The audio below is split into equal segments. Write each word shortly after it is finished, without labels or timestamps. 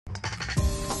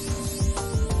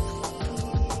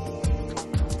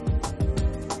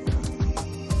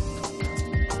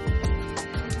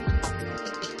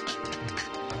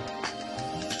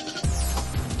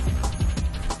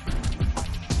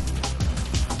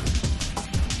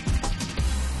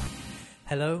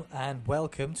Hello and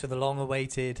welcome to the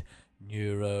long-awaited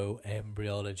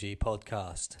Neuroembryology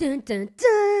podcast. Dun, dun,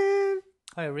 dun.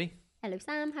 Hi, Ori. Hello,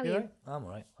 Sam. How are you? Right? I'm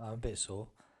alright. I'm a bit sore.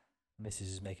 Mrs.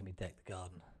 is making me deck the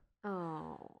garden.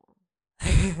 Oh.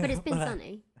 But it's been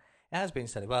sunny. It has been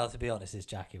sunny. Well, to be honest, this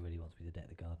Jackie really wants me to deck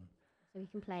the garden. So we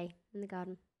can play in the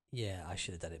garden. Yeah, I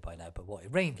should have done it by now, but what? It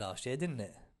rained last year, didn't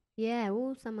it? Yeah,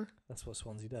 all summer. That's what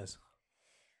Swansea does.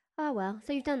 Oh, well.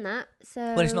 So you've done that. So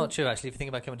Well, it's not true, actually. If you think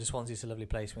about coming to Swansea, it's a lovely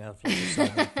place. We have lots of sun,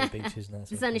 the beaches and that.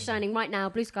 The sun is shining right now.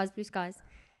 Blue skies, blue skies.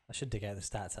 I should dig out the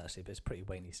stats, actually, but it's a pretty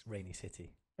rainy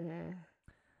city. No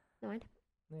mind.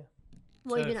 Yeah.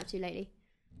 What have you been up to lately?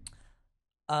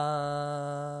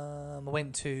 I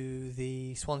went to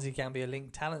the Swansea Gambia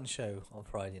Link talent show on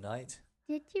Friday night.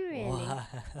 Did you really? Wow,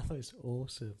 that was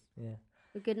awesome. Yeah.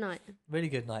 A good night. Really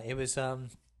good night. It was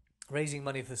raising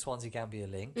money for the Swansea Gambia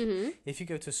Link. Mm-hmm. If you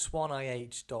go to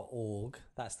swanih.org,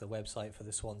 that's the website for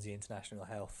the Swansea International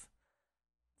Health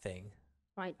thing.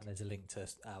 Right. And there's a link to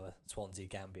our Swansea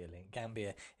Gambia link.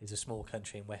 Gambia is a small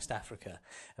country in West Africa,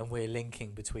 and we're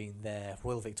linking between their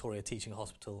Royal Victoria Teaching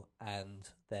Hospital and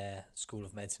their School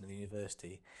of Medicine at the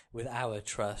university with our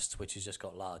trust, which has just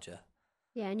got larger.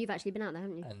 Yeah, and you've actually been out there,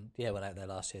 haven't you? And yeah, went out there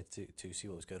last year to see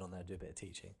what was going on there, do a bit of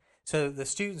teaching. So the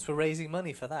students were raising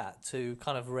money for that, to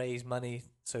kind of raise money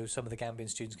so some of the Gambian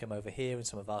students come over here and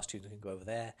some of our students can go over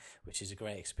there, which is a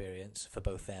great experience for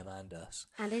both them and us.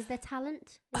 And is there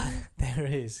talent? There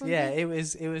is. Swansea? Yeah, it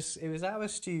was our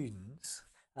students,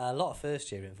 a lot of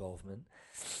first year involvement,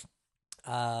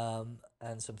 and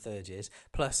some third years.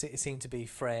 Plus it seemed to be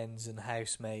friends and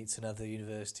housemates and other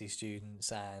university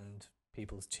students and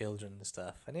people's children and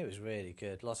stuff, and it was really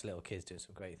good. Lots of little kids doing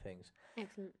some great things.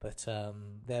 Excellent. But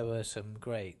there were some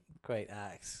great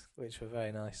acts, which were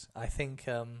very nice. I think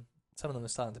some of them are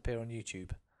starting to appear on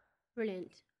YouTube.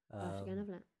 Brilliant. I'll have to go and have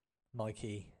a look.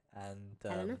 Mikey and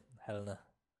Helena.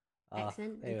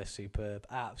 Excellent. They were superb,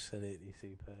 absolutely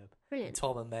superb. Brilliant. And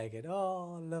Tom and Megan.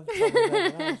 Oh, I love Tom and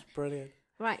Megan. That was brilliant.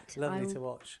 Right. Lovely to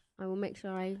watch. I will make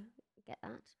sure I get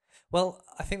that. Well,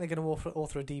 I think they're going to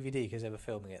author a DVD because they were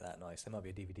filming it that night. So there might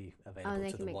be a DVD available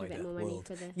They to can the make a wider bit more money world.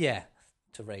 for the... Yeah,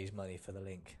 to raise money for the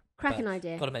link. Cracking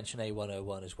idea. Got to mention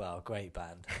A101 as well. Great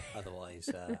band. Otherwise,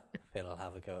 Phil will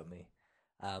have a go at me.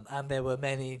 And there were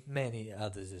many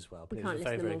others as well. But it was a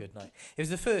very, very good night. It was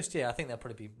the first year. I think there'll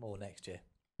probably be more next year.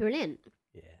 Brilliant.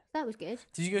 Yeah. That was good.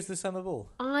 Did you go to the summer ball?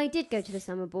 I did go to the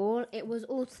summer ball. It was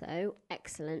also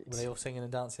excellent. Were they all singing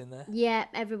and dancing there? Yeah,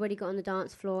 everybody got on the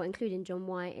dance floor, including John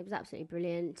White. It was absolutely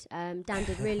brilliant. Dan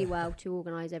did really well to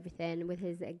organise everything with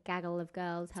his gaggle of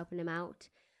girls helping him out.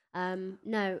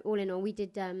 No, all in all, we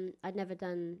did. I'd never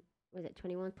done. Was it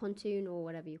 21 pontoon or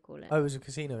whatever you call it? Oh, it was a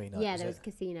casino-y night. Yeah, there was a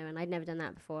casino, and I'd never done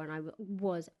that before, and I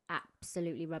was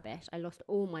absolutely rubbish. I lost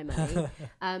all my money,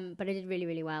 but I did really,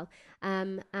 really well.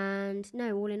 And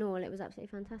no, all in all, it was absolutely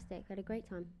fantastic. I had a great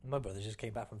time. My brother just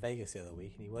came back from Vegas the other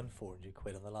week, and he won 400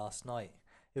 quid on the last night.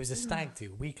 It was a stag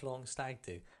do, week-long stag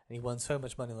do, and he won so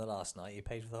much money on the last night, he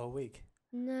paid for the whole week.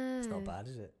 No. It's not bad,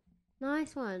 is it?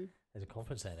 Nice one. There's a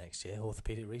conference there next year,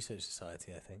 Orthopedic Research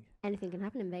Society, I think. Anything can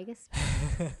happen in Vegas.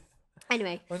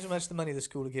 Anyway. Why don't you imagine the money the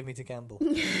school would give me to gamble?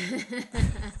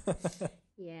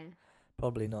 Yeah.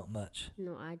 Probably not much.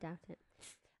 No, I doubt it.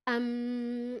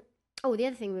 Oh, the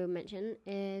other thing we would mention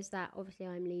is that obviously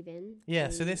I'm leaving. Yeah,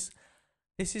 so this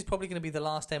is probably going to be the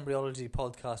last embryology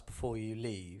podcast before you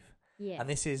leave. Yeah. And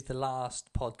this is the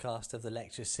last podcast of the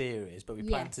lecture series, but we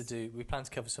plan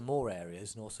to cover some more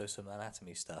areas and also some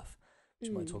anatomy stuff,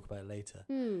 which we might talk about later.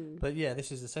 But yeah,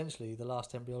 this is essentially the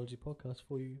last embryology podcast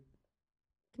for you.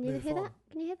 Can you hear that?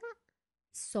 Can you hear that?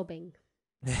 Sobbing.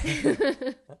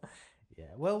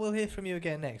 Yeah. Well, we'll hear from you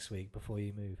again next week before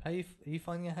you move. Are you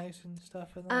finding a house and stuff?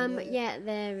 Yeah,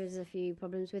 there is a few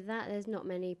problems with that. There's not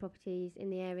many properties in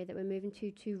the area that we're moving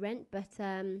to rent, but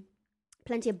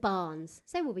plenty of barns,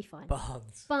 so we'll be fine.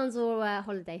 Barns or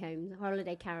holiday homes,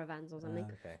 holiday caravans or something.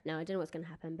 Okay. No, I don't know what's going to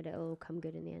happen, but it'll come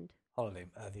good in the end.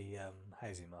 The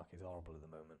housing market is horrible at the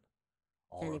moment.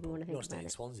 Don't even want to think You're staying about in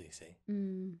it. Swansea, see?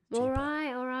 All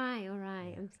right.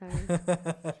 I'm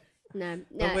sorry. No.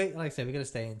 But like I said, we're going to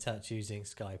stay in touch using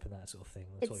Skype and that sort of thing.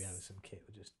 We'll talk you out with some kit.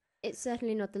 It's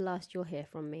certainly not the last you'll hear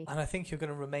from me. And I think you're going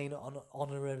to remain an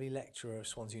honorary lecturer at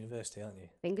Swansea University, aren't you?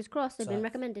 Fingers crossed, I've been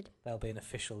recommended. There'll be an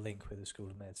official link with the School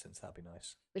of Medicine, so that'd be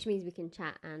nice. Which means we can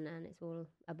chat and it's all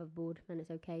above board and it's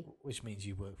okay. Which means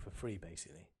you work for free,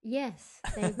 basically. Yes,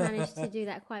 they've managed to do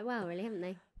that quite well, really, haven't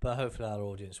they? But hopefully our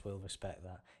audience will respect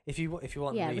that. If you want Reed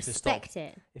to respect stop,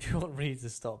 it. If you want Reed to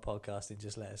stop podcasting,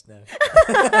 just let us know.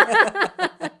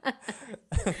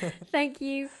 Thank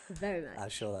you very much. I'm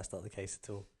sure that's not the case at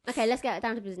all. Okay, let's get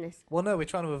down to business. Well, no, we're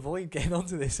trying to avoid getting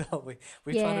onto this, aren't we?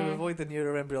 We're trying to Yeah. avoid the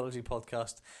neuroembryology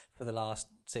podcast for the last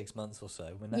 6 months or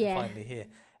so. We're now Yeah. finally here.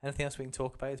 Anything else we can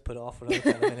talk about? Put it off for another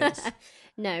couple of minutes.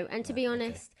 No, and to No, be okay.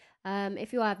 honest,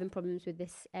 if you are having problems with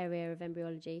this area of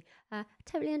embryology, I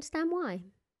totally understand why.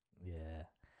 Yeah.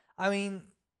 I mean,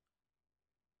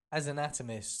 as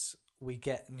anatomists, we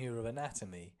get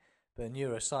neuroanatomy, but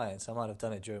neuroscience, I might have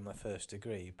done it during my first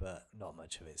degree, but not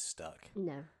much of it's stuck.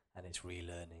 No. And it's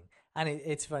relearning. And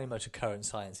it's very much a current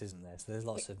science, isn't there? So there's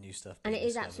lots of new stuff. And being it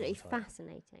is discovered absolutely all the time.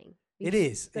 fascinating. It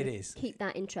is. Gotta It is. Keep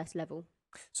that interest level.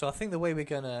 So I think the way we're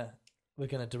gonna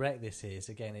direct this is,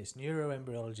 again, it's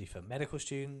neuroembryology for medical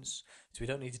students. So we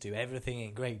don't need to do everything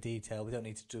in great detail. We don't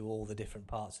need to do all the different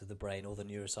parts of the brain, all the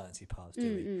neurosciencey parts, do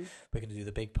we? We're going to do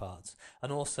the big parts.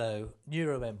 And also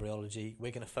neuroembryology,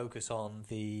 we're going to focus on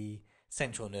the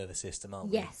central nervous system, aren't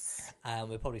we? Yes. And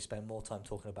we'll probably spend more time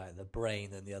talking about the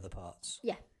brain than the other parts.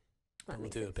 Yeah. But we'll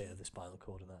do a bit of the spinal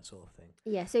cord and that sort of thing.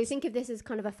 Yeah, so think of this as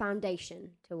kind of a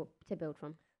foundation to build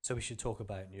from. So we should talk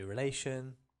about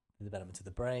neurulation, the development of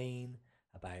the brain,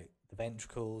 about the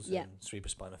ventricles and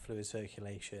cerebrospinal fluid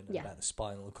circulation, and about the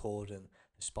spinal cord and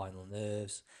the spinal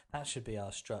nerves. That should be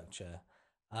our structure,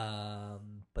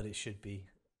 but it should be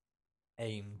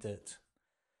aimed at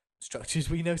structures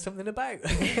we know something about.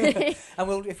 And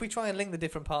if we try and link the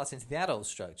different parts into the adult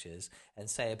structures and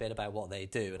say a bit about what they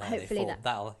do and how Hopefully they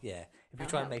form, if we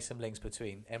try and help. make some links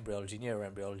between embryology,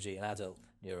 neuroembryology and adult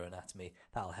neuroanatomy,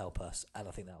 that'll help us, and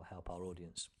I think that'll help our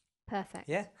audience. Perfect.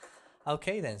 Yeah?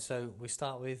 Okay then, so we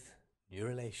start with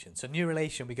neurulation. So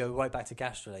neurulation, we go right back to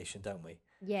gastrulation, don't we?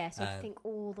 Yeah, so I think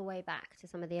all the way back to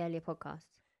some of the earlier podcasts.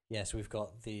 Yeah, so we've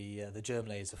got the germ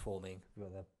layers are forming. We've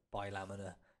got the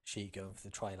bilaminar sheet going for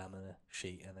the trilaminar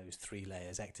sheet, and those 3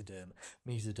 layers, ectoderm,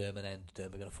 mesoderm and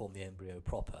endoderm, are going to form the embryo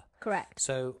proper. Correct.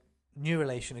 So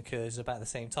neurulation occurs about the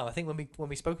same time. I think when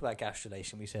we spoke about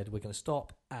gastrulation, we said we're going to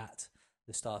stop at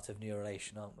the start of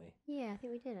neurulation, aren't we? Yeah, I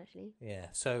think we did actually. Yeah,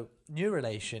 so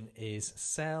neurulation is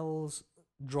cells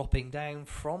dropping down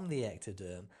from the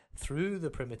ectoderm through the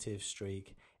primitive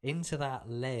streak into that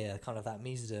layer, kind of that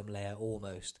mesoderm layer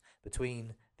almost,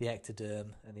 between the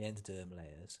ectoderm and the endoderm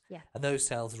layers. Yeah. And those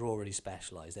cells are already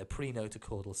specialised. They're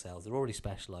prenotochordal cells. They're already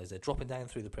specialised. They're dropping down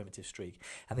through the primitive streak.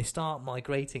 And they start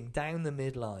migrating down the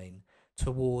midline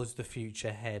towards the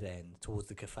future head end, towards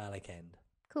the cephalic end.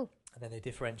 Cool. And then they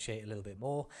differentiate a little bit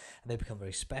more, and they become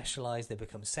very specialised. They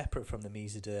become separate from the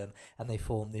mesoderm, and they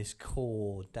form this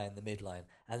cord down the midline.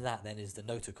 And that then is the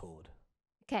notochord.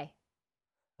 Okay.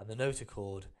 And the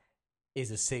notochord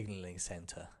is a signalling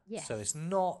centre. Yes. So it's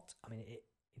not, I mean, it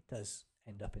does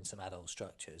end up in some adult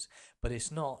structures, but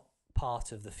it's not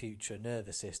part of the future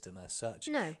nervous system as such.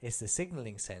 No. It's the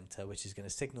signalling centre, which is going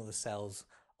to signal the cells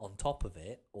on top of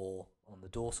it or on the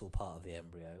dorsal part of the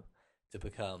embryo to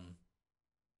become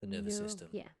the nervous system.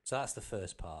 Yeah. So that's the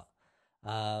first part.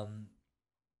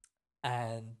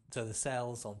 And so the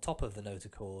cells on top of the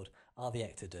notochord are the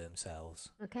ectoderm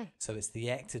cells. Okay. So it's the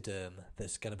ectoderm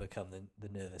that's going to become the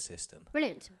nervous system,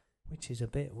 Brilliant. which is a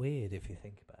bit weird if you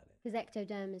think about it. Because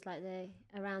ectoderm is like the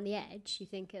around the edge. You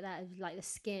think of that as like the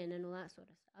skin and all that sort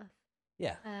of stuff.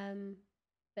 Yeah.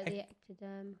 But the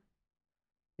ectoderm.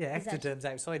 Yeah, Is that- ectoderm's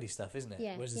outsidey stuff, isn't it?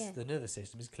 Yeah, Whereas yeah. the nervous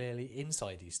system is clearly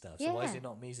insidey stuff. So why is Yeah. it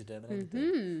not mesoderm and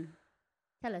endoderm?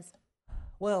 Tell us.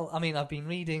 Well, I mean, I've been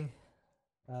reading.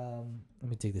 Let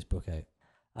me dig this book out.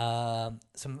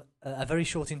 A very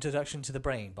short introduction to the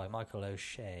brain by Michael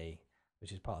O'Shea,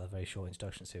 which is part of the very short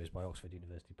introduction series by Oxford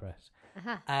University Press.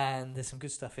 Aha. And there's some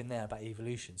good stuff in there about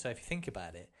evolution. So if you think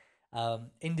about it,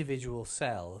 individual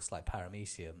cells like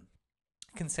paramecium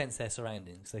can sense their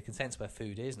surroundings. They can sense where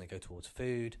food is and they go towards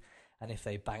food. And if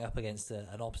they bang up against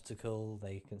an obstacle,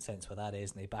 they can sense where that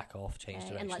is and they back off, change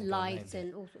direction. And like go light around it.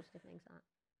 and all sorts of different things like that.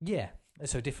 Yeah,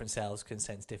 so different cells can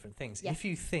sense different things. Yeah. If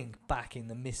you think back in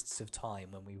the mists of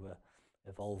time when we were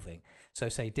evolving, so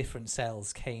say different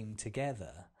cells came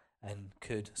together and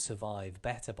could survive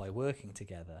better by working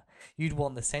together, you'd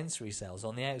want the sensory cells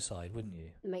on the outside, wouldn't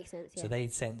you? Makes sense, yeah. So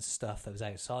they'd sense stuff that was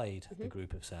outside the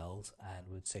group of cells and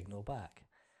would signal back.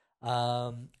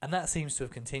 And that seems to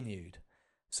have continued.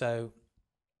 So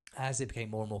as it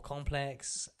became more and more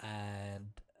complex and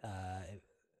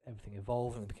everything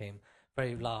evolved and it became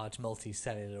very large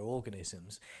multicellular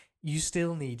organisms, you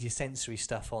still need your sensory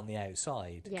stuff on the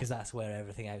outside because that's where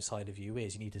everything outside of you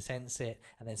is. You need to sense it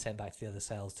and then send back to the other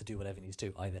cells to do whatever it needs to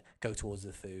do, either go towards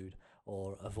the food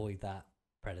or avoid that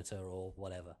predator or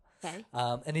whatever. Okay.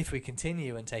 And if we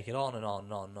continue and take it on and on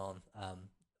and on and on,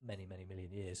 many, many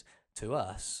million years to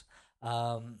us,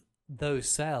 those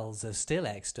cells are still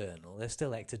external. They're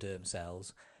still ectoderm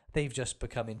cells. They've just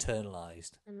become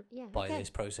internalized by this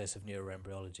process of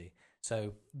neuroembryology.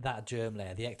 So that germ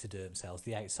layer, the ectoderm cells,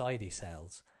 the outsidey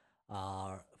cells,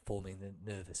 are forming the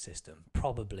nervous system,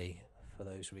 probably for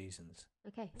those reasons.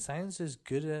 Okay. Sounds as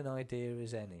good an idea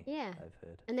as any. Yeah. I've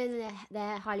heard. And then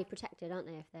they're highly protected, aren't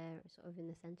they? If they're sort of in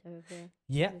the center of the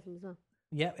Yeah. organism as well.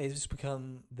 Yeah, it's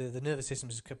become the nervous system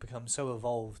has become so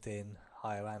evolved in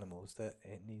higher animals that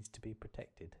it needs to be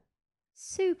protected.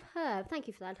 Superb. Thank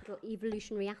you for that little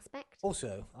evolutionary aspect.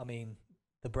 Also, I mean,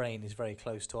 the brain is very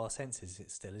close to our senses.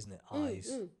 It's still, isn't it?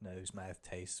 Eyes, nose, mouth,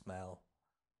 taste, smell,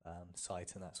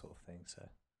 sight, and that sort of thing. So,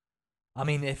 I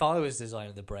mean, if I was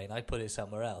designing the brain, I'd put it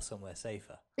somewhere else, somewhere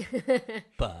safer.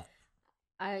 But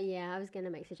I was going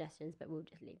to make suggestions, but we'll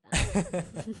just leave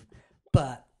that.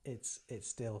 but it's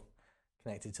still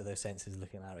connected to those senses,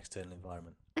 looking at our external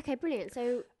environment. Okay, brilliant.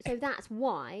 So that's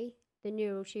why the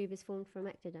neural tube is formed from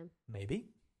ectoderm. Maybe.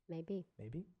 Okay.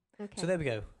 So there we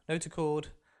go. Notochord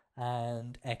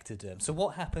and ectoderm. So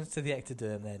what happens to the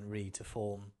ectoderm then, Reed, to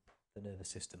form the nervous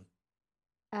system?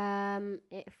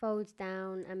 It folds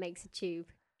down and makes a tube.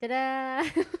 Ta-da!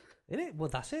 Well,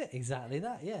 that's it. Exactly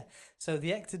that, yeah. So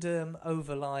the ectoderm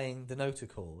overlying the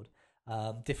notochord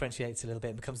differentiates a little bit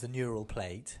and becomes the neural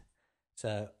plate.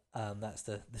 So that's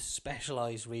the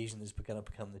specialised region that's going to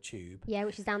become the tube. Yeah,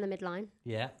 which is down the midline.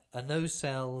 Yeah, and those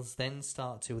cells then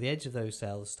the edge of those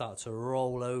cells start to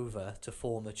roll over to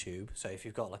form a tube. So if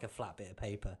you've got like a flat bit of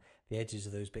paper, the edges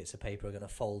of those bits of paper are going to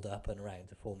fold up and around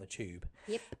to form a tube.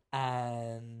 Yep.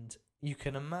 And you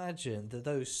can imagine that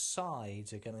those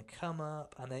sides are going to come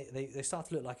up and they start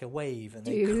to look like a wave and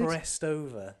they crest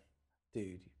over. Dude,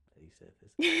 you bloody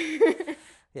surface.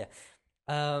 Yeah.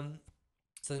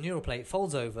 So the neural plate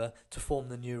folds over to form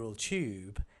the neural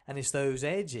tube, and it's those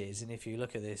edges. And if you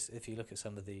look at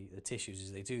some of the tissues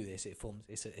as they do this,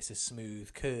 it's a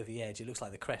smooth, curvy edge. It looks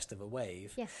like the crest of a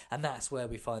wave. Yes. And that's where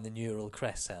we find the neural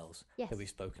crest cells yes. that we've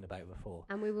spoken about before.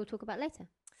 And we will talk about later.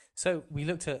 So when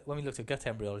we looked at gut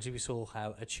embryology, we saw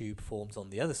how a tube forms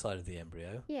on the other side of the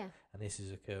embryo. Yeah. And this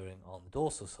is occurring on the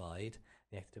dorsal side.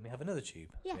 The ectoderm, we have another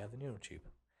tube. Yeah. So we have the neural tube.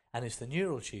 And it's the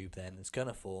neural tube then that's going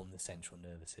to form the central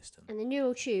nervous system. And the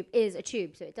neural tube is a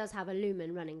tube, so it does have a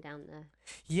lumen running down the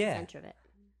center of it.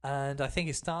 And I think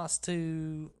it starts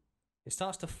to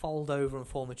fold over and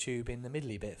form a tube in the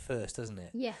middly bit first, doesn't it?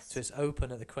 Yes. So it's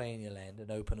open at the cranial end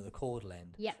and open at the caudal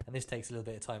end. Yep. And this takes a little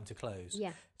bit of time to close.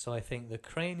 Yeah. So I think the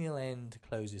cranial end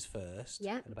closes first.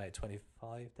 Yeah. In about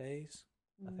 25 days,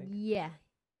 I think. Yeah.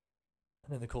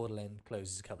 And then the caudal end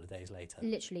closes a couple of days later.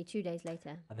 Literally 2 days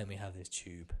later. And then we have this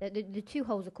tube. The two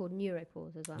holes are called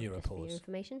neuropores as well. Neuropores. Just for your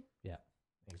information. Yeah,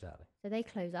 exactly. So they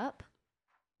close up.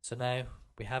 So now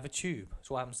we have a tube.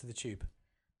 So what happens to the tube?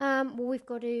 Well, we've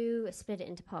got to split it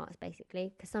into parts,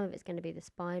 basically, because some of it's going to be the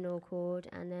spinal cord,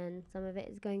 and then some of it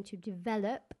is going to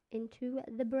develop into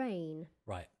the brain.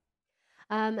 Right.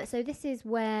 So this is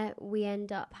where we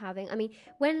end up having... I mean,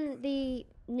 when the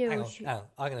neural... Hang on.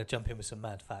 I'm going to jump in with some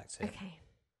mad facts here. Okay.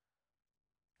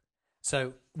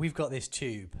 So we've got this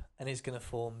tube, and it's going to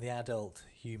form the adult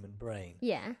human brain.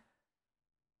 Yeah.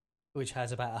 Which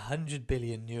has about 100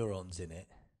 billion neurons in it.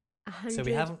 100? So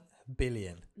we haven't...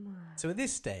 Billion. Wow. So at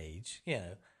this stage,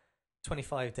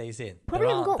 25 days in, Probably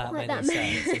there aren't got that quite many that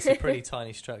many. cells. It's a pretty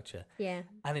tiny structure. Yeah.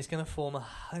 And it's going to form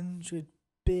 100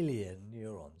 billion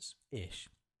neurons-ish.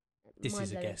 This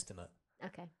is a guesstimate.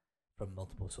 Okay. From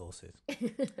multiple sources.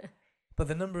 But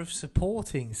the number of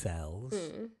supporting cells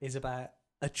is about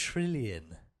 1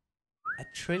 trillion. 1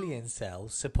 trillion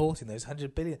cells supporting those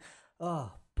 100 billion.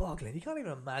 Oh, boggling. You can't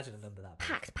even imagine a number that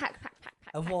big. Packed.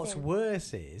 And what's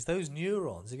worse is those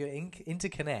neurons are going to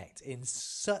interconnect in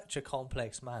such a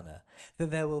complex manner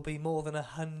that there will be more than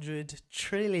 100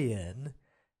 trillion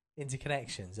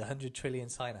interconnections, 100 trillion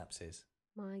synapses.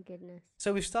 My goodness.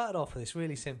 So we've started off with this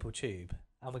really simple tube,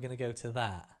 and we're going to go to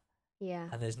that. Yeah.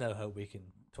 And there's no hope we can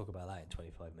talk about that in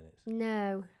 25 minutes.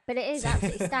 No. But it is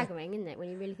absolutely staggering, isn't it, when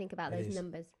you really think about those is.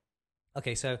 numbers.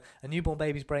 Okay, so a newborn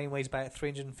baby's brain weighs about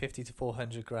 350 to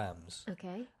 400 grams.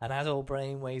 Okay. An adult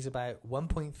brain weighs about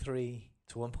 1.3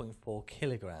 to 1.4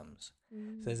 kilograms.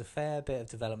 So there's a fair bit of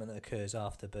development that occurs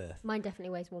after birth. Mine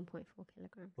definitely weighs 1.4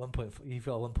 kilograms. You've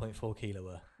got 1.4 kilo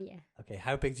worth. Yeah. Okay,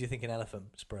 how big do you think an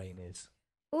elephant's brain is?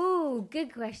 Ooh,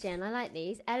 good question. I like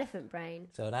these. Elephant brain.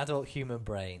 So an adult human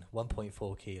brain,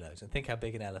 1.4 kilos. And think how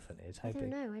big an elephant is. How I don't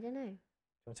big? know.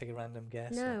 Do you want to take a random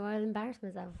guess? No, I'll embarrass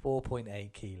myself.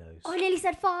 4.8 kilos. Oh, I nearly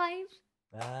said 5.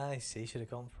 I see. Should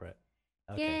have gone for it.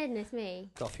 Okay. Goodness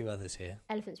me. Got a few others here.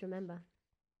 Elephants remember.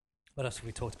 What else have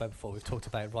we talked about before? We've talked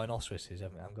about rhinoceroses,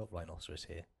 haven't we? I haven't got rhinoceros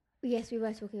here. Yes, we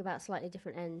were talking about slightly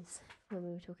different ends when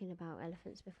we were talking about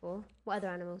elephants before. What other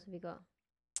animals have you got?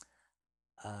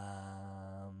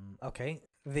 Okay.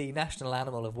 The national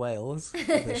animal of Wales,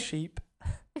 the sheep.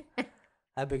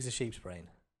 How big's a sheep's brain?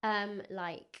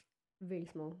 Like really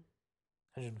small.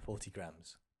 140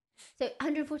 grams. So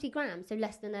 140 grams, so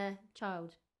less than a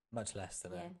child. Much less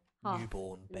than a half.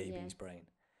 newborn baby's brain.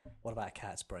 What about a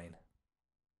cat's brain?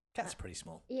 Cat's pretty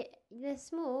small. Yeah, they're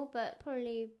small, but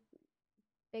probably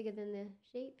bigger than the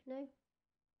sheep. No.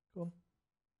 Go on.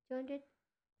 200.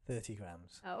 30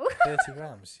 grams. Oh. 30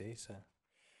 grams. See, so.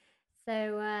 So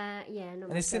yeah, not.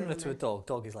 And it's similar to a dog.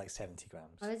 Dog is like 70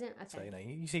 grams. Oh, is it?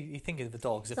 Okay. So you think of the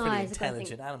dogs as a pretty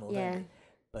intelligent animal, don't you?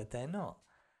 But they're not.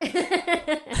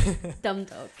 Dumb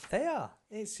dogs. They are.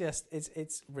 It's just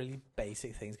it's really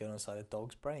basic things going on inside a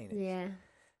dog's brain. Yeah.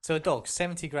 So a dog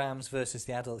 70 grams versus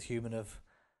the adult human of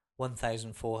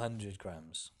 1,400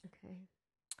 grams. Okay.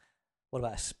 What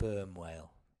about a sperm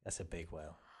whale? That's a big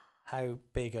whale. How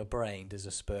big a brain does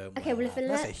a sperm whale well, have?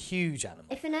 That's a huge animal.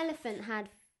 If an elephant had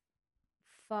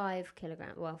 5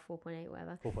 kilograms, well, 4.8,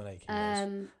 whatever. 4.8 kilos.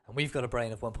 And we've got a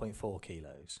brain of 1.4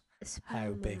 kilos.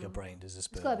 How big a brain does a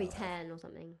sperm It's got to be whale 10 have? or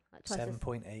something. Like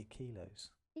 7.8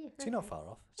 kilos. Yeah, So you're not far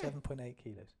off. Yeah. 7.8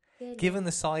 kilos. Good. Given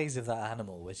the size of that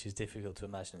animal, which is difficult to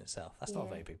imagine itself, that's not a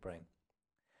very big brain.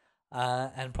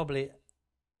 And probably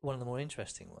one of the more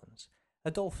interesting ones,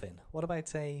 a dolphin. What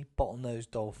about a bottlenose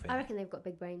dolphin? I reckon they've got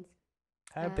big brains.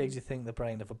 How big do you think the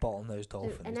brain of a bottlenose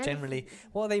dolphin is? Generally,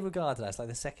 elephant, what are they regarded as? Like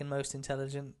the second most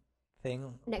intelligent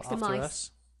thing next after to mice.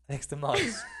 us? Next to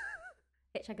mice.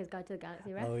 Hitchhiker's Guide to the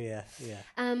Galaxy, right? Oh yeah, yeah.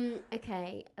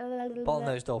 Okay.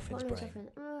 Bottlenose dolphin's brain. Dolphin.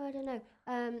 Oh, I don't know.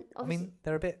 I mean,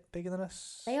 they're a bit bigger than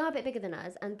us. They are a bit bigger than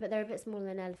us, but they're a bit smaller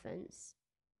than elephants.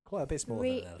 Quite a bit smaller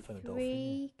than an elephant. A dolphin.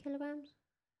 3 kilograms.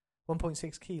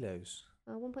 1.6 kilos.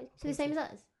 Oh, 1. So the same as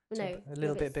us? So No, a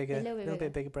little bit bigger. A little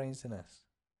bit bigger brains than us.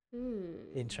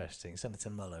 Hmm. Interesting. Something to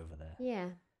mull over there. Yeah.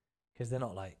 Because they're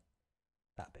not like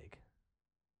that big.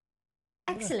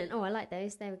 Excellent. Oh, I like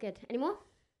those. They were good. Any more?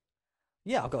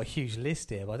 Yeah, I've got a huge list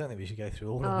here, but I don't think we should go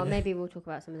through all of them. Oh, maybe we'll talk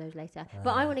about some of those later.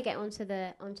 But I want to get onto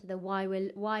the why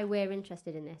we're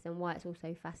interested in this and why it's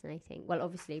also fascinating. Well,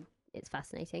 obviously it's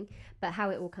fascinating, but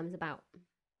how it all comes about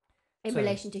in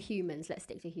relation to humans. Let's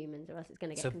stick to humans, or else it's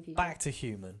going to get confusing. Back to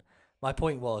human. My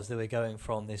point was that we're going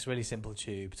from this really simple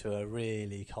tube to a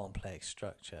really complex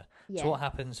structure. Yeah. So what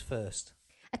happens first?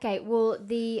 Okay, well,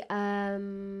 the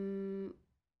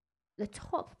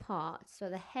top part, so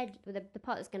the head, the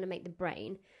part that's going to make the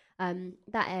brain,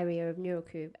 that area of neural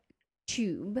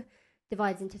tube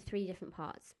divides into 3 different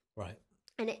parts. Right.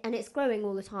 And it's growing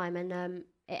all the time, and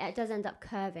it does end up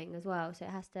curving as well. So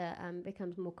it has to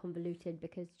becomes more convoluted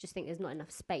because just think there's not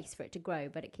enough space for it to grow,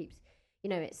 but it keeps.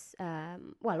 It's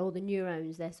all the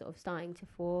neurons, they're sort of starting to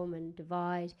form and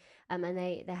divide, and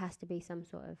there has to be some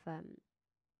sort of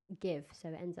give, so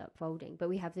it ends up folding. But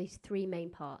we have these 3 main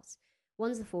parts.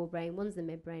 One's the forebrain, one's the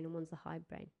midbrain, and one's the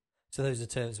hindbrain. So those are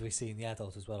terms we see in the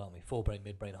adult as well, aren't we? Forebrain,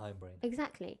 midbrain, hindbrain.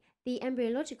 Exactly. The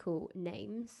embryological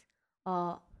names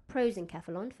are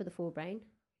prosencephalon for the forebrain,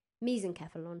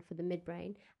 mesencephalon for the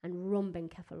midbrain, and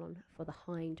rhombencephalon for the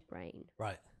hindbrain.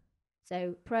 Right.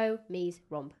 So pro, mes,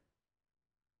 rhomb.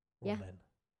 Rhomben. Yeah.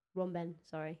 Rhomben,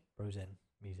 sorry. Prosen,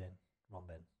 mesen,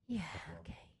 rhomben. Yeah,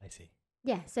 okay. I see.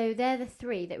 Yeah, so they're the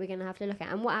 3 that we're going to have to look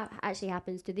at. And what actually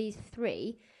happens to these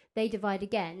 3, they divide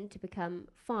again to become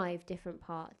 5 different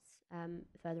parts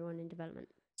further on in development.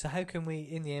 So how can we,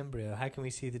 in the embryo, how can we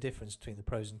see the difference between the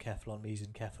prosencephalon,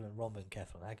 mesencephalon,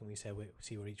 rhombencephalon? How can we see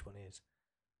where each one is?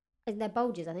 They're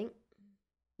bulges, I think.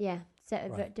 Yeah, set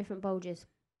of different bulges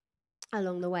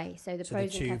along the way. So the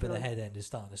tube at the head end is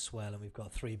starting to swell, and we've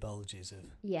got 3 bulges of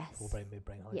forebrain,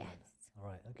 midbrain, hindbrain. Yes. All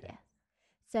right. Okay. Yes.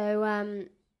 So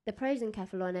the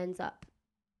prosencephalon ends up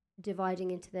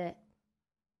dividing into the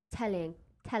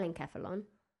telencephalon.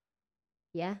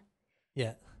 Yeah.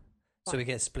 Yeah. So we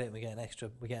get split. We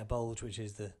get a bulge, which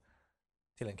is the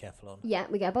telencephalon. Yeah,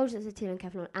 we get a bulge that's the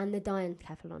telencephalon and the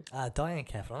diencephalon.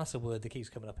 Diencephalon. That's a word that keeps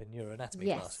coming up in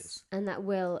neuroanatomy classes. And that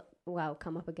will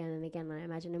come up again and again, I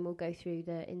imagine, and we'll go through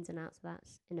the ins and outs of that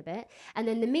in a bit. And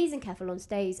then the mesencephalon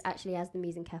stays actually as the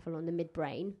mesencephalon, the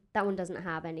midbrain. That one doesn't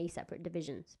have any separate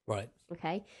divisions. Right.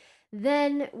 Okay.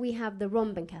 Then we have the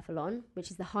rhombencephalon,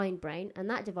 which is the hindbrain, and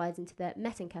that divides into the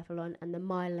mesencephalon and the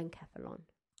myelencephalon.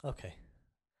 Okay.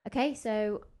 Okay,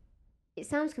 so it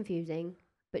sounds confusing,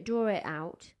 but draw it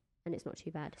out, and it's not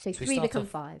too bad. So 3 become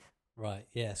 5. Right,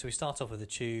 yeah. So we start off with a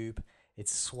tube. It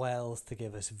swells to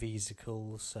give us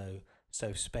vesicles,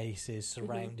 so spaces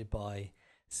surrounded by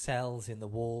cells in the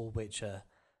wall, which are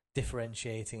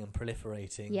differentiating and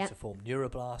proliferating Yep. to form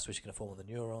neuroblasts, which are going to form on the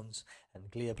neurons, and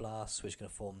glioblasts, which are going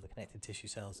to form the connective tissue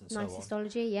cells, and Nice so on.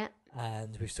 histology, yeah.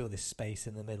 And we've still this space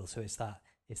in the middle, so it's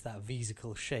that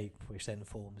vesicle shape which then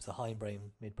forms the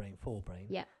hindbrain, midbrain, forebrain.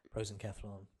 Yeah.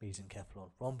 Prosencephalon,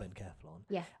 mesencephalon, rhombencephalon.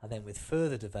 Yeah. And then with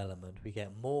further development, we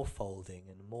get more folding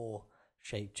and more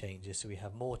shape changes. So we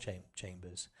have more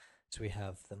chambers. So we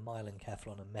have the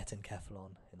myelencephalon and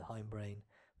metencephalon in the hindbrain.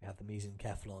 We have the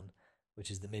mesencephalon, which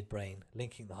is the midbrain,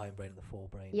 linking the hindbrain and the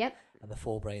forebrain. Yep. And the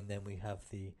forebrain, then we have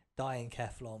the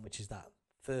diencephalon, which is that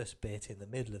first bit in the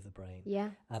middle of the brain.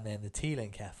 Yeah. And then the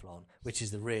telencephalon, which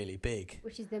is the really big.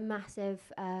 Which is the massive,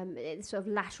 it's sort of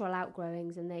lateral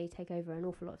outgrowings, and they take over an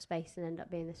awful lot of space and end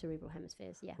up being the cerebral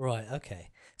hemispheres. Yeah. Right,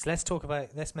 okay. So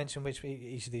let's mention which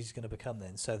each of these is going to become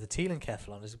then. So the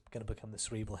telencephalon is going to become the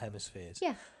cerebral hemispheres.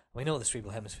 Yeah. We know what the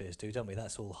cerebral hemispheres do, don't we?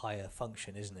 That's all higher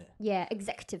function, isn't it? Yeah,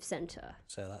 executive center.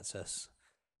 So that's us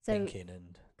So thinking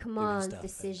and commands, stuff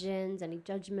decisions, any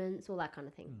judgments, all that kind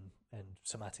of thing. and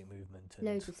somatic movement and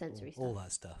Loads of sensory all stuff.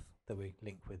 that stuff that we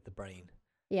link with the brain.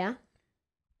 Yeah.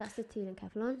 That's the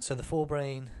telencephalon. So the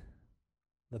forebrain,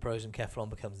 the prosencephalon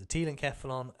becomes the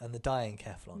telencephalon and the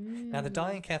diencephalon. Now the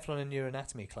diencephalon in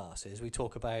neuroanatomy classes, we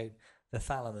talk about the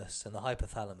thalamus and the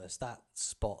hypothalamus, that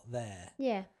spot there.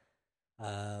 Yeah.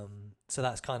 So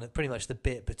that's kind of pretty much the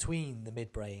bit between the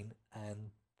midbrain and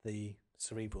the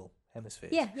cerebral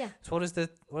hemispheres. Yeah, yeah. So what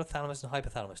do thalamus and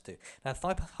hypothalamus do? Now,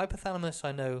 hypothalamus,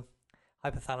 I know,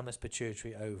 hypothalamus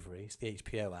pituitary ovary, it's the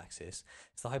HPO axis.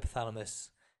 So the hypothalamus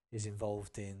is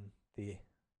involved in the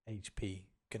HP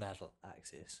gonadal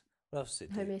axis. What else does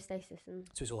it do? Homeostasis.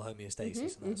 So it's all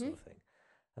homeostasis and that sort of thing.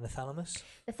 And the thalamus?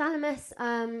 The thalamus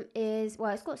is,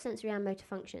 well, it's got sensory and motor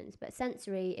functions, but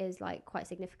sensory is like quite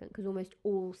significant because almost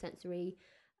all sensory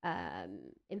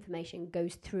information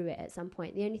goes through it at some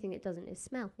point. The only thing it doesn't is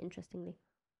smell, interestingly.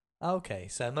 Okay,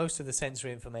 so most of the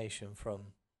sensory information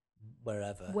from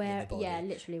wherever in the body yeah,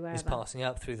 literally wherever. is passing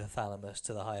up through the thalamus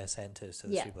to the higher centres, to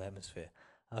the Yeah. cerebral hemisphere.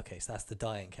 Okay, so that's the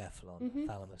diencephalon,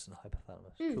 thalamus and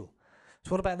hypothalamus. Mm. Cool.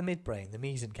 So what about the midbrain, the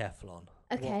mesencephalon?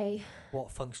 Okay.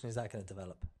 What function is that going to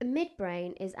develop?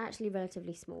 Midbrain is actually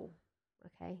relatively small.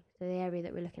 Okay, so the area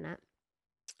that we're looking at.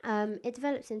 It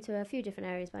develops into a few different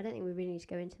areas, but I don't think we really need to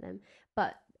go into them.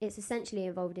 But it's essentially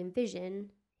involved in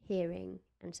vision, hearing,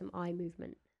 and some eye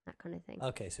movement, that kind of thing.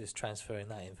 Okay, so it's transferring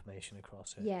that information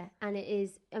across it. Yeah, and it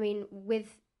is, I mean,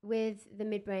 with the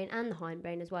midbrain and the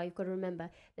hindbrain as well, you've got to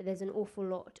remember that there's an awful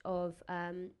lot of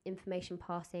information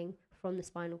passing from the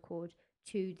spinal cord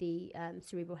to the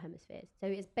cerebral hemispheres. So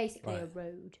it's basically a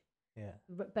road. Yeah.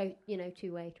 Both,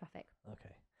 two-way traffic.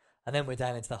 Okay. And then we're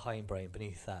down into the hindbrain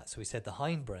beneath that. So we said the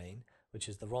hindbrain, which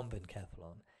is the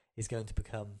rhombencephalon, is going to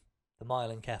become the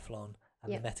myelencephalon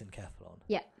and the metencephalon.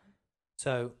 Yeah.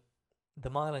 So the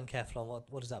myelencephalon,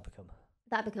 what does that become?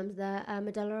 That becomes the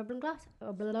medulla oblongata.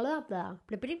 Blah, blah, blah, blah,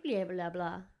 blah, blah, blah,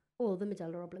 blah, or the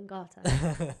medulla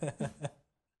oblongata.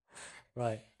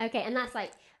 Right. Okay, and that's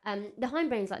like, the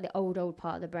hindbrain's like the old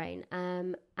part of the brain,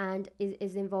 and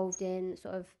is involved in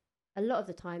sort of, a lot of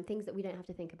the time, things that we don't have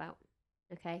to think about.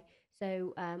 Okay,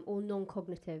 so all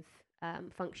non-cognitive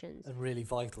functions. And really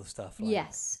vital stuff. Like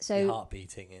yes, so your heart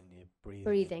beating and your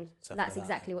breathing. That's like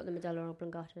exactly what the medulla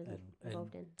oblongata is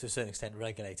involved in. To a certain extent,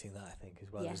 regulating that, I think,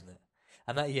 as well, Yeah. isn't it?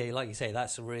 And that, like you say,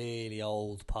 that's a really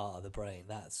old part of the brain.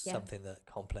 That's something that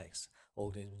complex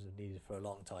organisms have needed for a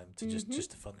long time to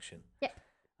just to function. Yep.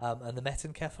 And the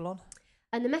metencephalon?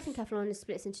 And the metencephalon is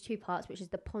splits into two parts, which is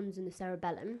the pons and the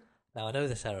cerebellum. Now, I know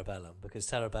the cerebellum because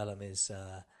cerebellum is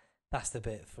that's the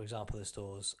bit, for example, that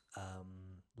stores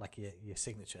like your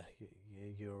signature,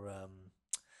 your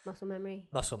Muscle memory.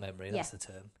 Muscle memory, that's the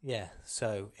term. Yeah.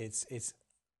 So it's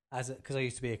because I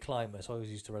used to be a climber, so I always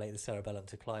used to relate the cerebellum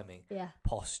to climbing. Yeah.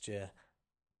 Posture,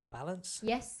 balance.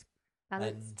 Yes.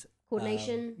 Balance. And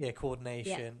coordination.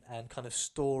 Coordination and kind of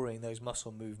storing those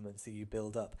muscle movements that you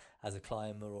build up as a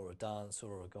climber or a dancer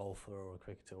or a golfer or a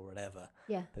cricketer or whatever.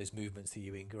 Yeah. Those movements that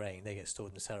you ingrain, they get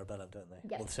stored in the cerebellum, don't they?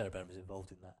 Yeah. Well, the cerebellum is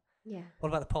involved in that. Yeah. What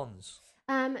about the pons?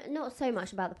 Not so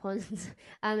much about the pons.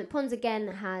 Pons again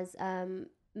has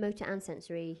motor and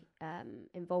sensory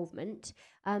involvement.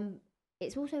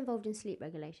 It's also involved in sleep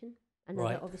regulation.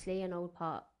 Another, obviously, an old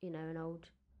part, an old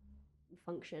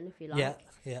function, if you like.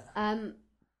 Yeah.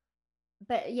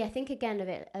 But yeah, think again of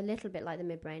it a little bit like the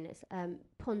midbrain. It's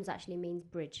pons actually means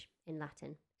bridge in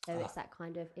Latin, so it's that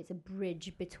kind of, it's a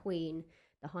bridge between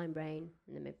the hindbrain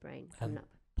and the midbrain. And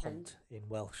pont in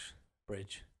Welsh,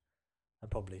 bridge,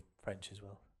 and probably French as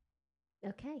well.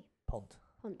 Okay. Pont.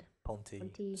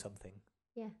 Ponty. Something.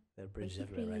 Yeah. There are bridges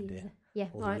everywhere around here. Yeah.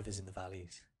 All the rivers in the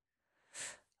valleys.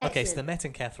 Okay, so the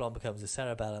Excellent. metencephalon becomes the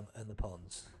cerebellum and the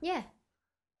pons. Yeah.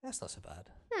 That's not so bad.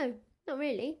 No, not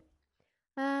really.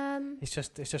 It's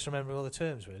just remembering all the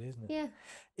terms, really, isn't it? Yeah.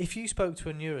 If you spoke to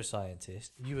a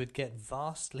neuroscientist, you would get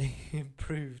vastly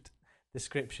improved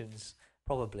descriptions,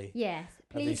 probably, Yes.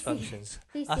 of these Please see. functions.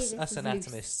 Please see Us this us is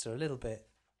anatomists are a little bit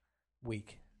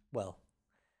weak. Well,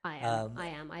 loose. I am. Um, I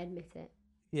am. I admit it.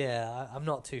 yeah, I'm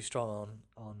not too strong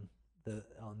on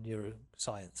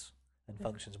neuroscience and Okay.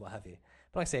 functions, what have you.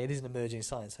 But like I say, it is an emerging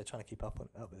science, so trying to keep up with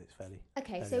it's fairly.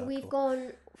 Okay, Fairly so we've hardcore.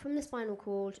 gone from the spinal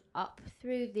cord up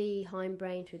through the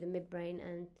hindbrain, through the midbrain,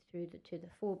 and through to the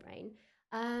forebrain.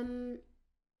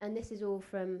 And this is all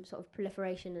from sort of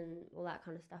proliferation and all that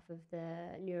kind of stuff of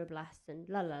the neuroblasts and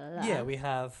la la la la. Yeah, we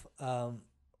have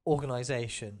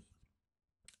organisation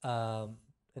and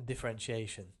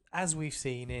differentiation. As we've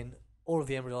seen in all of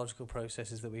the embryological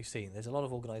processes that we've seen, there's a lot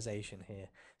of organisation here.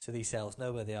 So these cells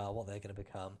know where they are, what they're going to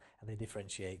become, and they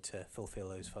differentiate to fulfil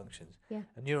those functions. Yeah.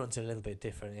 And neurons are a little bit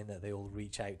different in that they all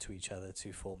reach out to each other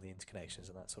to form the interconnections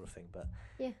and that sort of thing. But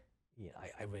Yeah.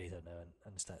 I really don't know and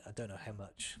understand. I don't know how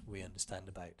much we understand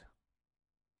about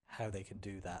how they can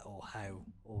do that or how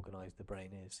organised the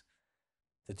brain is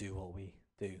to do what we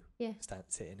do. Yeah.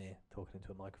 Sitting here talking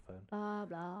into a microphone, Blah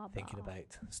blah. thinking blah.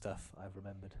 about stuff I've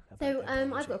remembered. So About I've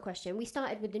embryology. got a question. We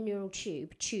started with the neural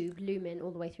tube, lumen,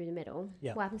 all the way through the middle.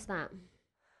 Yeah. What happens to that?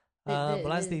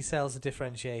 Well, as these cells are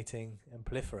differentiating and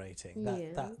proliferating,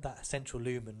 Yeah. that central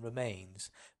lumen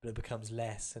remains, but it becomes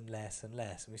less and less and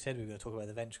less. And we said we were going to talk about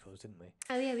the ventricles, didn't we?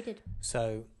 Oh yeah, we did.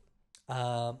 So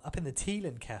up in the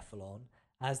telencephalon,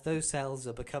 as those cells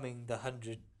are becoming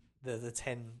the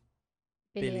 10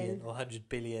 billion or 100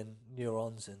 billion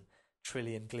neurons and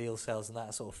trillion glial cells and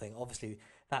that sort of thing, obviously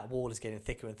that wall is getting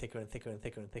thicker and thicker and thicker and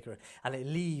thicker and thicker, and it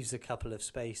leaves a couple of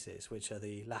spaces which are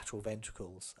the lateral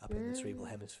ventricles up in the cerebral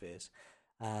hemispheres,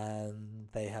 and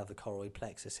they have the choroid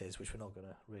plexuses, which we're not going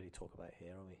to really talk about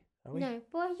here, are we? No,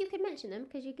 well you could mention them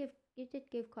because you did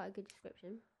give quite a good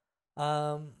description.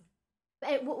 Um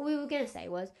But what we were going to say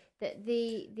was that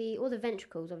the all the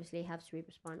ventricles obviously have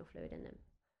cerebrospinal fluid in them,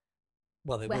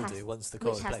 well, they Well, it will has- do once the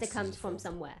choroid which has to plexus come is from formed.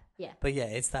 somewhere. Yeah. But yeah,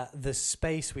 it's that the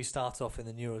space we start off in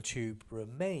the neural tube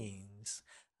remains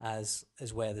as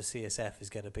where the CSF is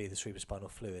going to be, the cerebrospinal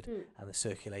fluid, and the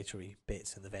circulatory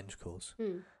bits and the ventricles.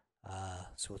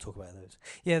 So we'll talk about those.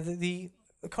 Yeah, the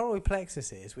choroid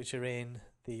plexuses, which are in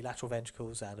the lateral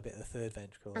ventricles and a bit of the third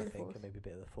ventricle, And I the think, fourth. and maybe a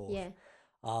bit of the fourth, Yeah.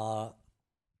 are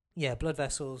blood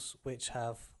vessels which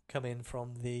have come in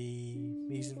from the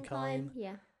mesenchyme.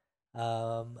 Yeah.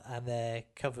 And they're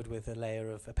covered with a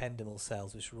layer of ependymal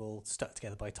cells which are all stuck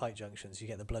together by tight junctions. You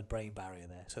get the blood-brain barrier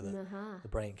there, so that the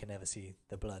brain can never see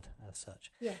the blood as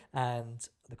such. Yeah. And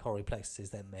the choroid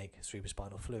plexuses then make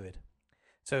cerebrospinal fluid.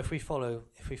 So if we follow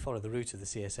the route of the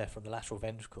CSF from the lateral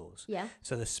ventricles, Yeah.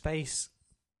 so the space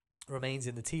remains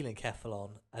in the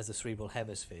telencephalon as the cerebral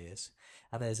hemispheres,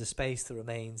 and there's a space that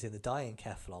remains in the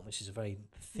diencephalon, which is a very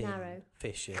thin Narrow.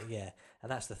 fissure,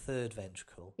 and that's the third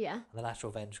ventricle. Yeah. And the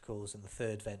lateral ventricles and the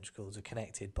third ventricles are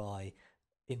connected by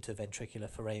interventricular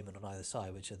foramen on either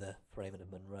side, which are the foramen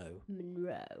of Monroe.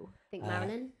 Monroe. Think Uh,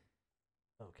 Marilyn.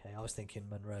 Okay, I was thinking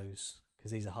Monroe's,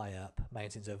 because these are high up,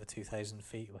 mountains over 2,000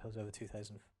 feet, or hills over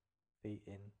 2,000 feet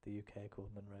in the UK are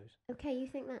called Monroe's. Okay, you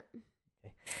think that?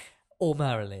 Or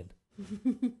Marilyn.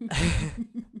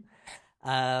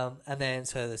 And then,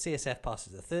 so the CSF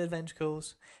passes the third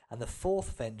ventricles, and the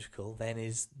fourth ventricle then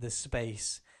is the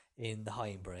space in the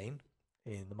hindbrain,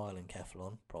 in the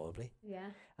myelencephalon, probably. Yeah.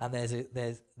 And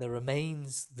there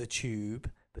remains the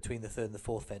tube between the third and the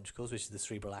fourth ventricles, which is the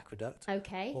cerebral aqueduct,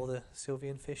 Okay. or the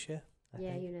Sylvian fissure, I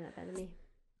Yeah, think. you know that better than me.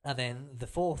 And then the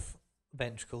fourth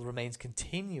ventricle remains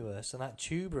continuous, and that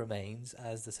tube remains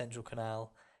as the central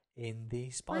canal in the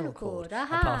spinal cord.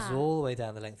 Aha. And passes all the way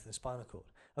down the length of the spinal cord.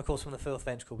 Of course, from the fourth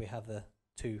ventricle, we have the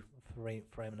two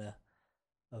foramina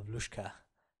of Luschka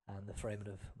and the foramen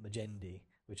of Magendie,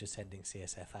 which are sending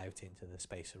CSF out into the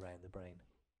space around the brain.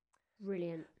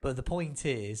 Brilliant. But the point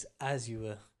is, as you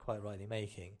were quite rightly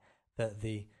making, that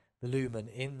the lumen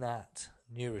in that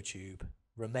neurotube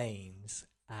remains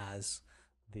as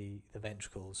the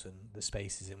ventricles and the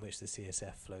spaces in which the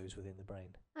CSF flows within the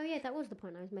brain. Oh yeah, that was the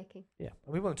point I was making. Yeah,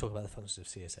 and we won't talk about the functions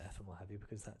of CSF and what have you,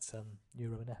 because that's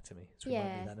neuroanatomy. So we might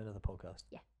Yeah. do that in another podcast.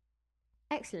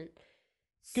 Excellent.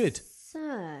 Good.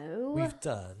 So We've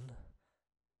done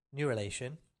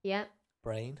neurulation, yeah,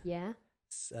 brain, yeah.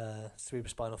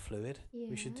 cerebrospinal fluid.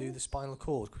 We should do the Yes. spinal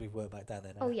cord because we've worked back down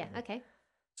there now. Oh yeah, haven't we? okay.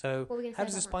 So What were we going to how say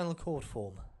does the about spinal cord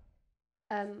form?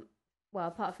 that? Well,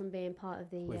 apart from being part of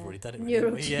the We've already done it, really,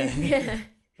 neural haven't we? Yeah. tube, yeah.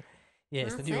 Yeah,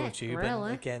 it's the That's neural it, tube, really.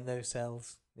 and again, those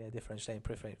cells differentiating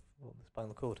peripheral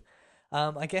spinal cord.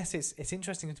 I guess it's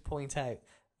interesting to point out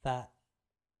that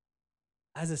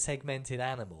as a segmented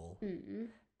animal,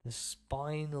 the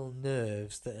spinal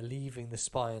nerves that are leaving the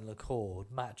spinal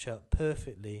cord match up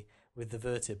perfectly with the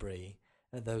vertebrae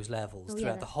at those levels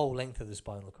throughout the whole length of the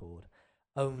spinal cord,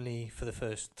 only for the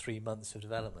first 3 months of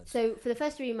development. So for the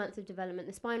first 3 months of development,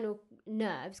 the spinal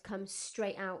nerves come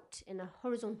straight out in a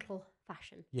horizontal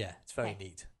fashion. Yeah, it's very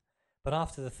neat. But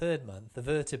after the 3rd month, the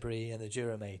vertebrae and the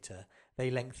dura mater, they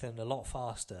lengthen a lot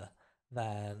faster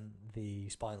than the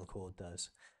spinal cord does.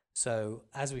 So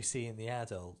as we see in the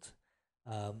adult,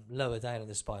 lower down in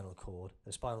the spinal cord,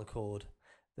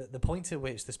 the point at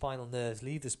which the spinal nerves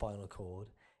leave the spinal cord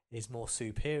is more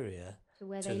superior to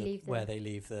where they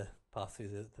leave the path through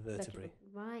the vertebrae.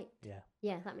 Right. Yeah.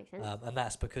 Yeah, that makes sense. And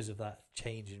that's because of that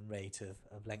change in rate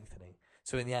of lengthening.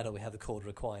 So in the adult, we have the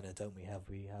cauda equina, don't we?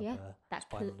 We have that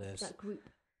spinal nerves. That group.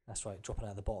 That's right, dropping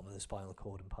out the bottom of the spinal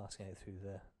cord and passing out through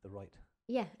the right.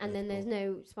 Yeah, and then there's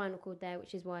no spinal cord there,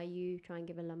 which is why you try and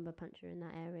give a lumbar puncture in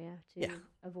that area to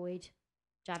avoid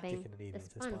jabbing the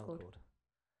spinal cord.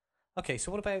 Okay,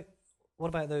 so what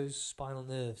about those spinal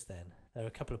nerves then? There are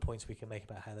a couple of points we can make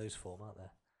about how those form, aren't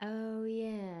there? Oh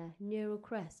yeah, neural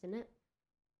crest, isn't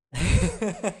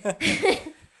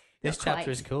it? This chapter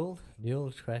is called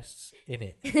Neural Crests in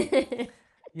It.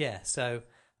 Yeah, so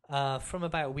from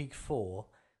about week 4,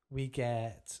 we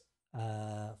get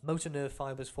motor nerve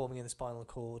fibres forming in the spinal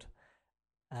cord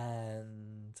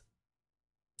and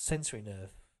sensory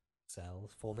nerve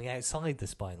cells forming outside the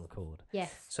spinal cord.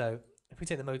 Yes. So if we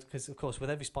take the motor, because of course with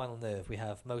every spinal nerve we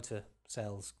have motor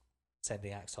cells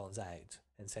sending axons out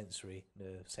and sensory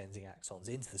nerve sending axons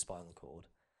into the spinal cord.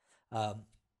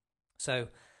 So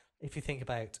if you think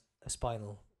about a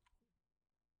spinal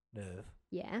nerve,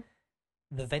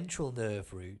 the ventral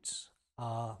nerve roots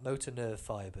are motor nerve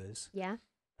fibres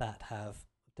that have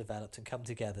developed and come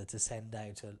together to send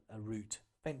out a root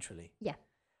ventrally. Yeah.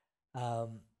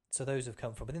 So those have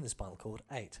come from within the spinal cord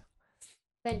out.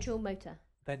 Ventral motor.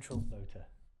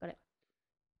 Got it.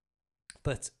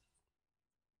 But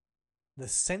the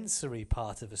sensory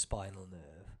part of a spinal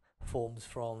nerve forms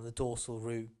from the dorsal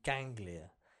root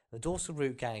ganglia. The dorsal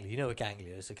root ganglia, you know a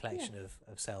ganglia is a collection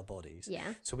of cell bodies.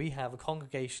 Yeah. So we have a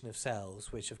congregation of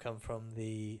cells which have come from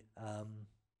the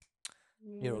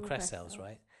neural crest cells,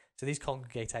 right? So these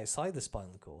congregate outside the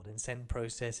spinal cord and send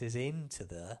processes into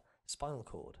the spinal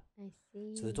cord. I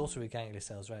see. So the dorsal root ganglia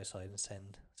cells are outside and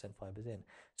send fibres in.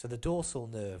 So the dorsal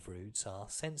nerve roots are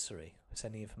sensory,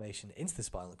 sending information into the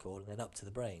spinal cord and then up to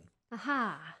the brain.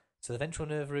 Aha! So the ventral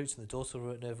nerve roots and the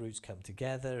dorsal nerve roots come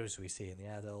together, as we see in the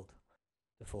adult,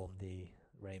 to form the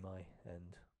rami,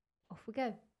 and off we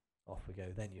go.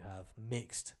 Then you have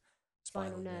mixed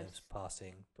spinal nerves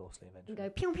passing dorsally and ventrally. And go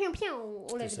pew pew pew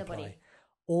all over the body.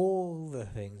 All the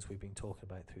things we've been talking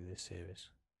about through this series.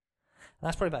 And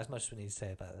that's probably about as much as we need to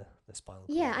say about the spinal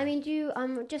cord. Yeah, I mean,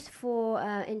 just for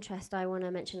interest, I want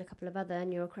to mention a couple of other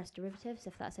neural crest derivatives,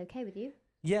 if that's okay with you.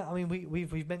 Yeah, I mean,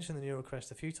 we've mentioned the neural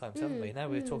crest a few times, haven't we? Now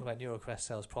we're talking about neural crest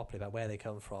cells properly, about where they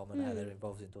come from and how they're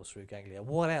involved in dorsal root ganglia.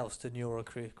 What else do neural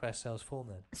crest cells form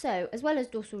then? So, as well as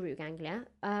dorsal root ganglia,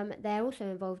 they're also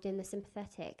involved in the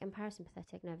sympathetic and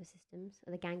parasympathetic nervous systems,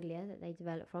 or the ganglia that they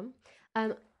develop from.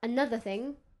 Another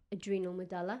thing, adrenal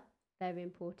medulla, very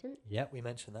important. Yeah, we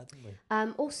mentioned that, didn't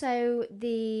we? Also,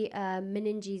 the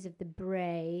meninges of the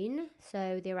brain,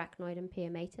 so the arachnoid and pia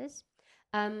maters.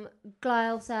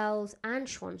 Glial cells and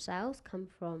Schwann cells come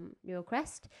from neural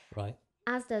crest. Right.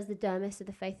 As does the dermis of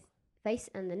the face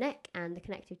and the neck, and the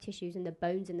connective tissues and the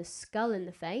bones in the skull and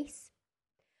the face.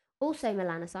 Also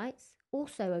melanocytes,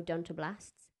 also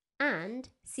odontoblasts, and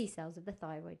C cells of the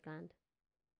thyroid gland.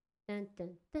 Dun,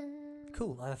 dun, dun.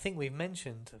 Cool. And I think we've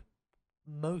mentioned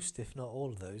most, if not all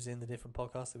of those, in the different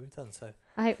podcasts that we've done. So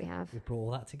I hope we have. We've brought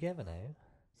all that together now.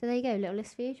 So there you go, little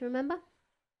list for you to remember.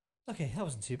 Okay, that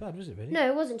wasn't too bad, was it, really? No,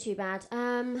 it wasn't too bad.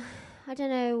 I don't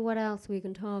know what else we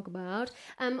can talk about.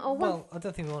 I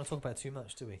don't think we want to talk about too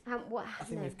much, do we? I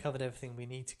think we've covered everything we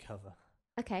need to cover.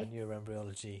 Okay. For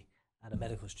neuroembryology at a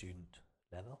medical student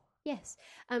level. Yes.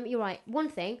 You're right. One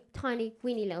thing, tiny,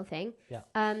 weeny little thing. Yeah.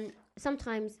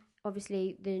 Sometimes,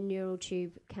 obviously, the neural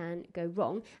tube can go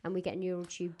wrong, and we get neural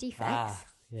tube defects. Ah,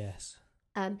 yes.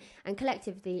 And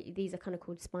collectively, these are kind of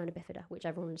called spina bifida, which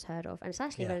everyone has heard of. And it's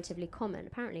actually relatively common,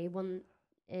 apparently 1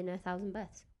 in 1,000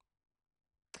 births.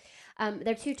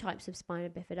 There are 2 types of spina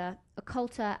bifida,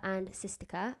 occulta and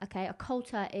cystica. Okay,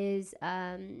 occulta is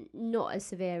not as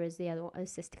severe as the other one,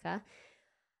 as cystica.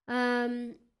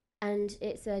 And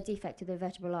it's a defect of the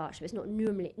vertebral arch, but it's not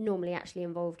normally actually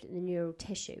involved in the neural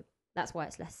tissue. That's why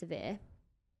it's less severe.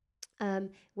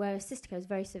 whereas cystica is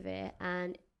very severe,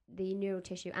 and the neural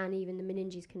tissue and even the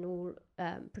meninges can all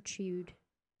protrude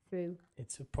through.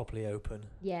 It's properly open.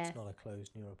 Yeah. It's not a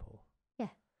closed neuropore. Yeah.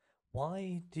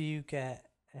 Why do you get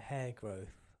a hair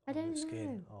growth I on don't the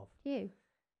skin know. of? You?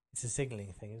 It's a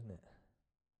signalling thing, isn't it?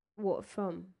 What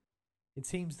from? It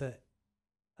seems that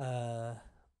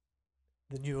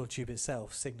the neural tube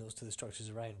itself signals to the structures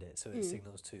around it, so it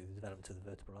signals to the development of the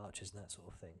vertebral arches and that sort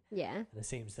of thing. Yeah. And it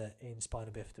seems that in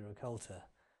spina bifida occulta,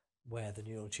 where the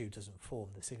neural tube doesn't form,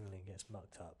 the signalling gets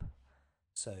mucked up,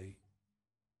 so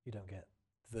you don't get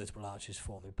the vertebral arches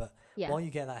forming. But Yeah. why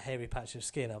you get that hairy patch of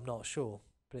skin, I'm not sure.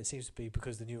 But it seems to be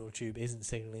because the neural tube isn't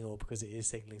signalling, or because it is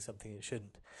signalling something it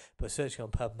shouldn't. But searching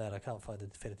on PubMed, I can't find a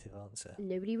definitive answer.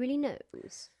 Nobody really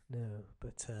knows. No,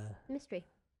 but Mystery.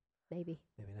 Maybe.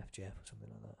 maybe an FGF or something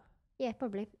like that. Yeah,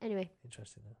 probably. Anyway,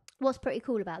 Interesting though. what's pretty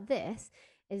cool about this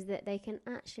is that they can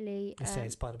actually. You're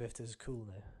saying spina bifida is cool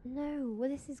now? No, well,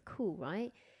 this is cool,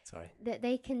 right? Sorry. That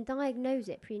they can diagnose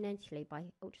it prenatally by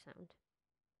ultrasound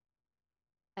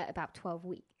at about 12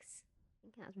 weeks. I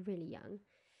think that's really young.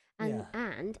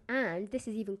 And and this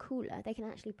is even cooler. They can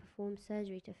actually perform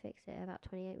surgery to fix it at about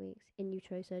 28 weeks in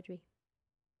utero surgery.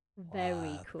 Very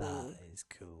Wow, cool. That is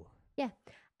cool. Yeah.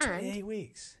 28 And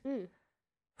weeks.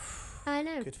 I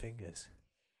know. Good fingers.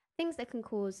 Things that can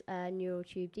cause neural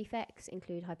tube defects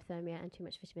include hypothermia and too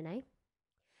much vitamin A.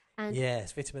 And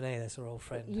Yes, vitamin A, that's our old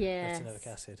friend. Yes. Retinoic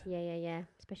acid. Yeah.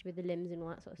 Especially with the limbs and all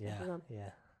that sort of stuff as well. Yeah.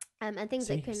 And things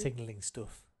that can Signalling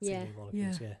stuff. Yeah. Signalling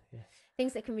molecules, yeah.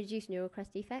 things that can reduce neural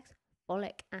crest defects,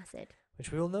 folic acid.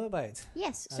 Which we all know about.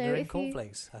 Yes, And so they're in if you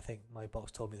cornflakes, I think my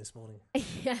box told me this morning.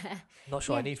 yeah. Not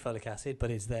sure I Yeah. need folic acid, but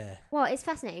it's there. Well, it's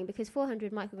fascinating because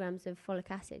 400 micrograms of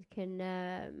folic acid can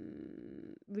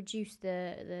reduce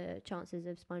the chances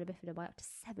of spina bifida by up to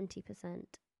 70%.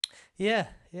 Yeah.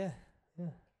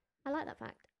 I like that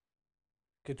fact.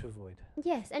 Good to avoid.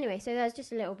 Yes, anyway, so there's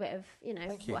just a little bit of,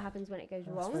 Thank you. what happens when it goes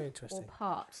That's wrong. very Or interesting.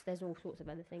 parts. There's all sorts of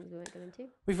other things we won't go into.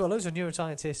 We've got loads of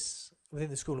neuroscientists within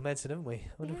the School of Medicine, haven't we?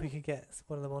 I wonder if Yeah. we could get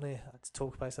one of them on here to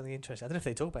talk about something interesting. I don't know if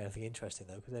they talk about anything interesting,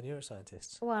 though, because they're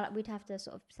neuroscientists. Well, we'd have to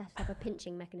sort of set up a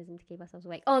pinching mechanism to keep ourselves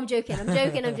awake. Oh, I'm joking.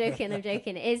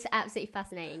 It is absolutely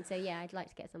fascinating. So, yeah, I'd like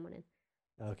to get someone in.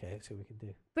 Okay, see what we can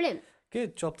do. Brilliant.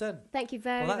 Good, job done. Thank you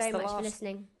very, Well, that's very the much for last-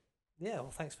 listening. Yeah,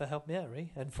 well, thanks for helping me out,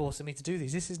 Ree, and forcing me to do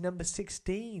these. This is number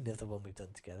 16 of the one we've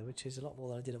done together, which is a lot more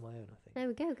than I did on my own, I think. There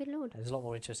we go. Good Lord. And it's a lot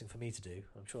more interesting for me to do.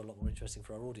 I'm sure a lot more interesting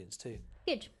for our audience, too.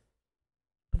 Good.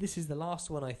 But this is the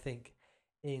last one, I think,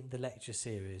 in the lecture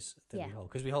series that we Yeah. hold.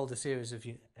 Because we hold a series of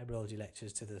embryology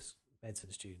lectures to the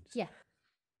medicine students. Yeah.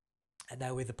 And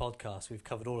now with the podcast, we've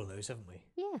covered all of those, haven't we?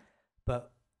 Yeah.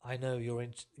 But I know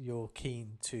you're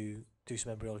keen to do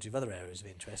some embryology of other areas of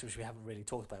interest, which we haven't really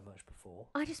talked about much before.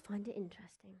 I just find it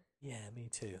interesting. Yeah, me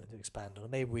too. And to expand on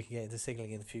it. Maybe we can get into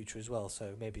signalling in the future as well,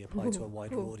 so maybe apply to a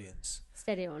wider audience.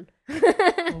 Steady on.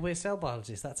 Well, we're cell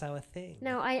biologists. That's our thing.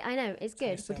 No, I know. It's So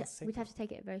good. cell We'd signal. have to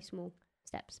take it at very small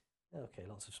steps. Okay,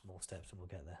 lots of small steps and we'll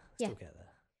get there. Yeah. Still get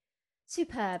there.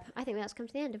 Superb. I think that's come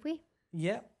to the end, have we?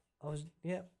 Yeah. And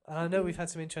I know we've had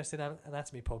some interesting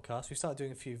anatomy podcasts. We've started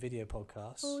doing a few video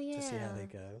podcasts to see how they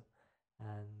yeah. go.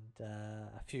 And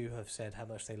a few have said how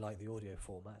much they like the audio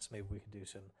format, so maybe we can do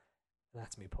some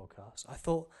anatomy podcasts. I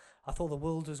thought the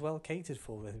world was well catered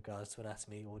for with regards to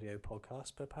anatomy audio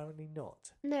podcasts, but apparently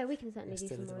not. No, we can certainly There's do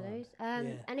still some a more of demand.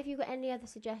 those. Yeah. And if you've got any other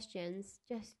suggestions,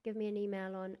 just give me an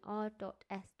email on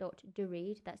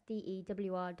r.s.dureed, that's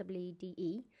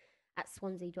DEWREEDE, at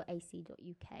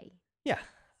swansea.ac.uk. Yeah,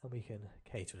 and we can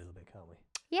cater a little bit, can't we?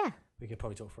 Yeah. We could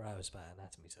probably talk for hours about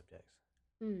anatomy subjects.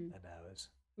 Mm. And hours.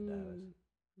 Mm. hours.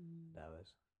 Mm. And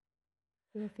hours.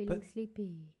 You're feeling But-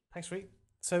 sleepy. Thanks, Reek.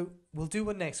 So we'll do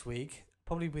one next week,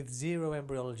 probably with zero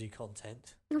embryology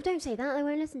content. Oh, don't say that. I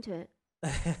won't listen to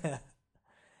it.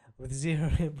 With zero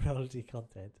embryology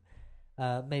content.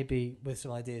 Maybe with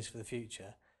some ideas for the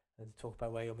future and talk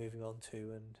about where you're moving on to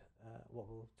and what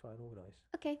we'll try and organise.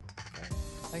 Okay.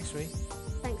 Thanks, Reek.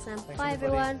 Thanks, Sam. Thanks, Bye,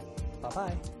 everybody. everyone.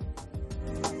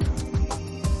 Bye-bye.